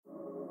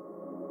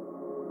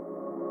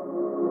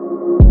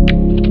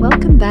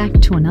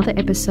back to another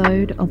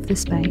episode of The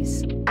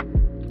Space,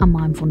 a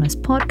mindfulness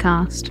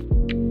podcast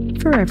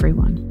for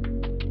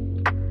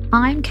everyone.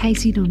 I'm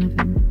Casey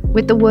Donovan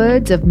with the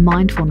words of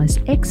mindfulness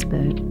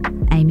expert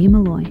Amy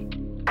Malloy.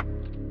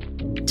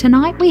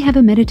 Tonight we have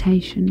a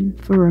meditation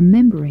for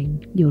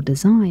remembering your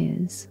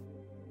desires.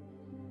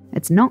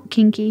 It's not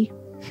kinky,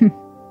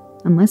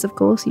 unless of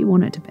course you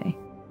want it to be.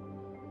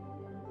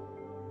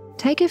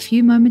 Take a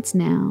few moments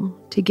now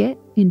to get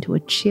into a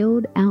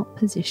chilled out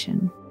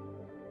position.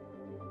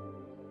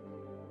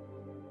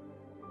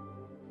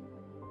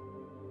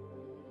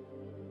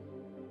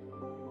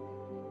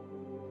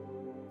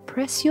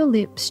 Press your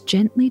lips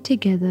gently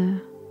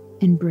together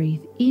and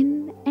breathe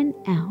in and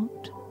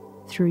out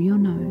through your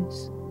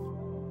nose.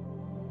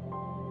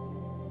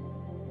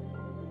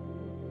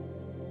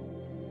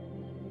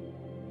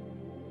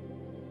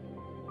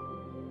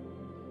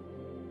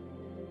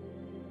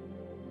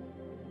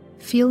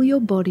 Feel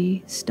your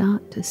body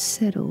start to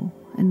settle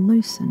and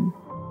loosen.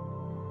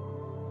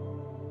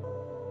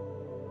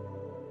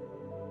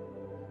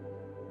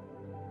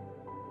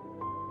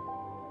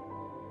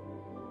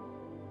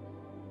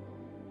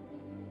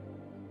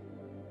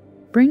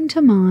 Bring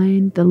to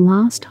mind the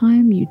last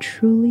time you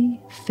truly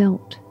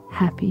felt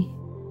happy.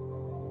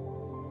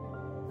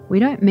 We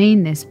don't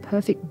mean this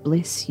perfect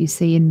bliss you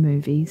see in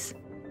movies.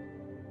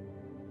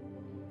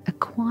 A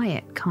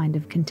quiet kind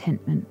of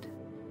contentment.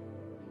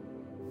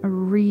 A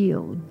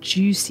real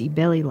juicy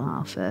belly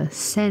laugh, a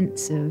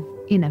sense of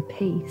inner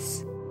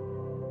peace.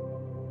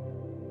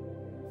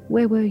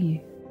 Where were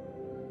you?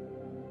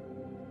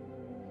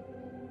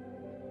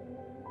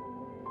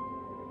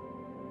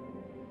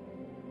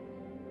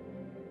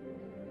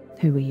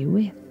 Who were you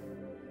with?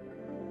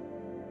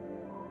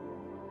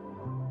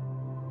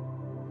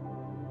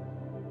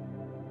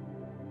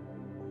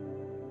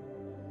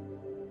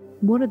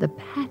 What are the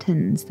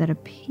patterns that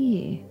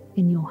appear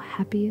in your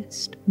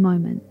happiest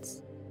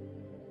moments?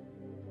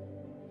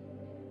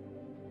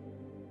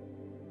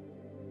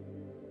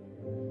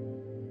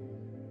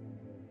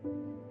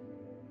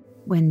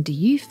 When do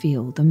you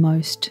feel the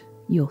most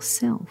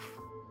yourself?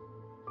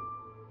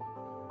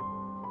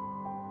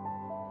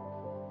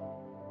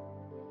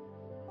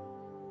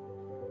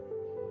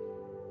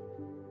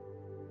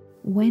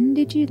 When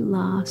did you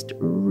last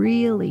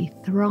really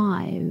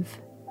thrive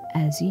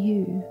as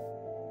you?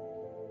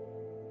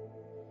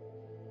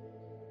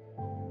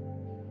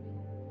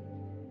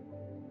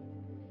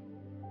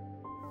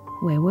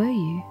 Where were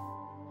you?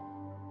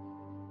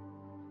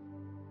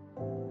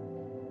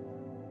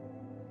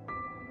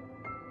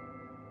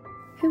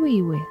 Who were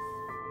you with?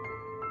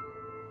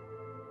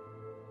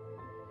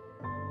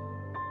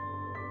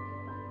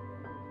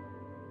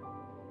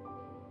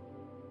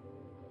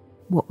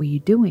 What were you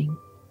doing?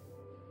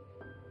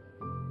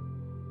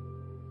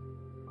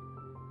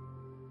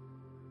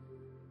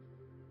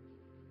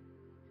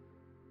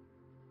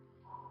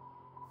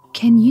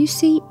 Can you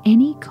see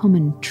any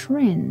common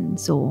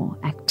trends or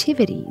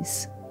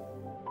activities?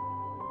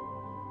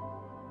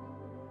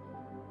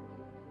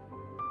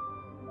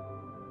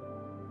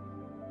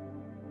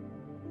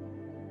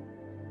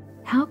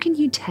 How can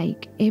you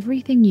take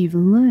everything you've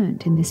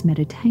learned in this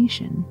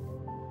meditation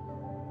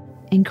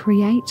and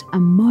create a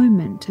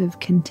moment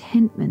of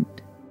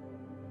contentment?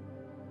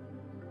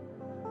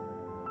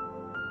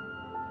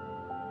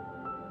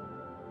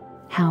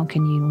 How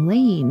can you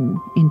lean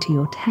into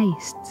your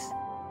tastes?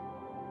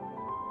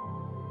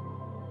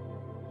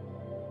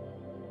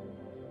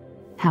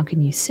 How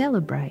can you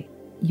celebrate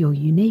your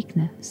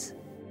uniqueness?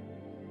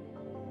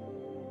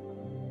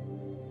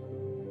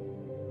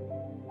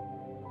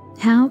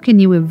 How can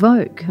you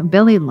evoke a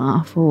belly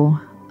laugh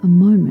or a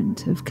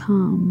moment of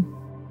calm?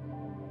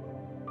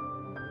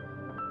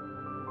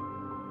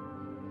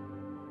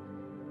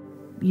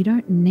 You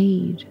don't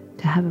need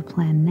to have a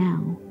plan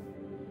now.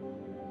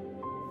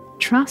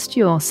 Trust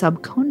your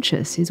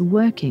subconscious is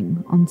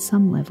working on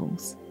some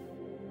levels.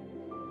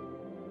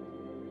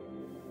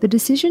 The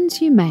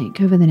decisions you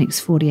make over the next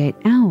 48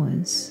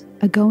 hours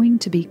are going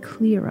to be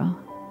clearer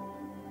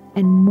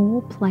and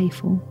more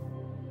playful.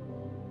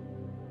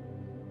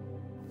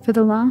 For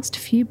the last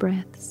few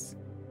breaths,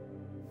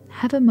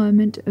 have a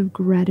moment of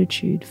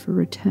gratitude for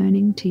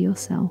returning to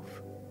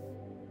yourself.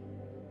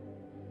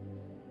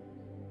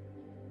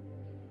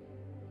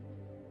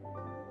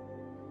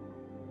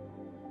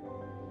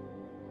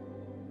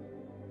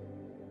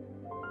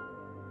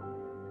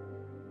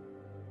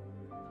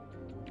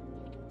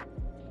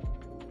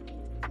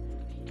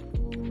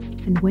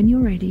 And when you're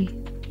ready,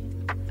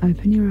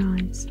 open your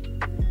eyes.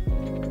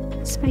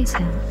 Space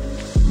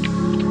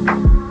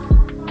out.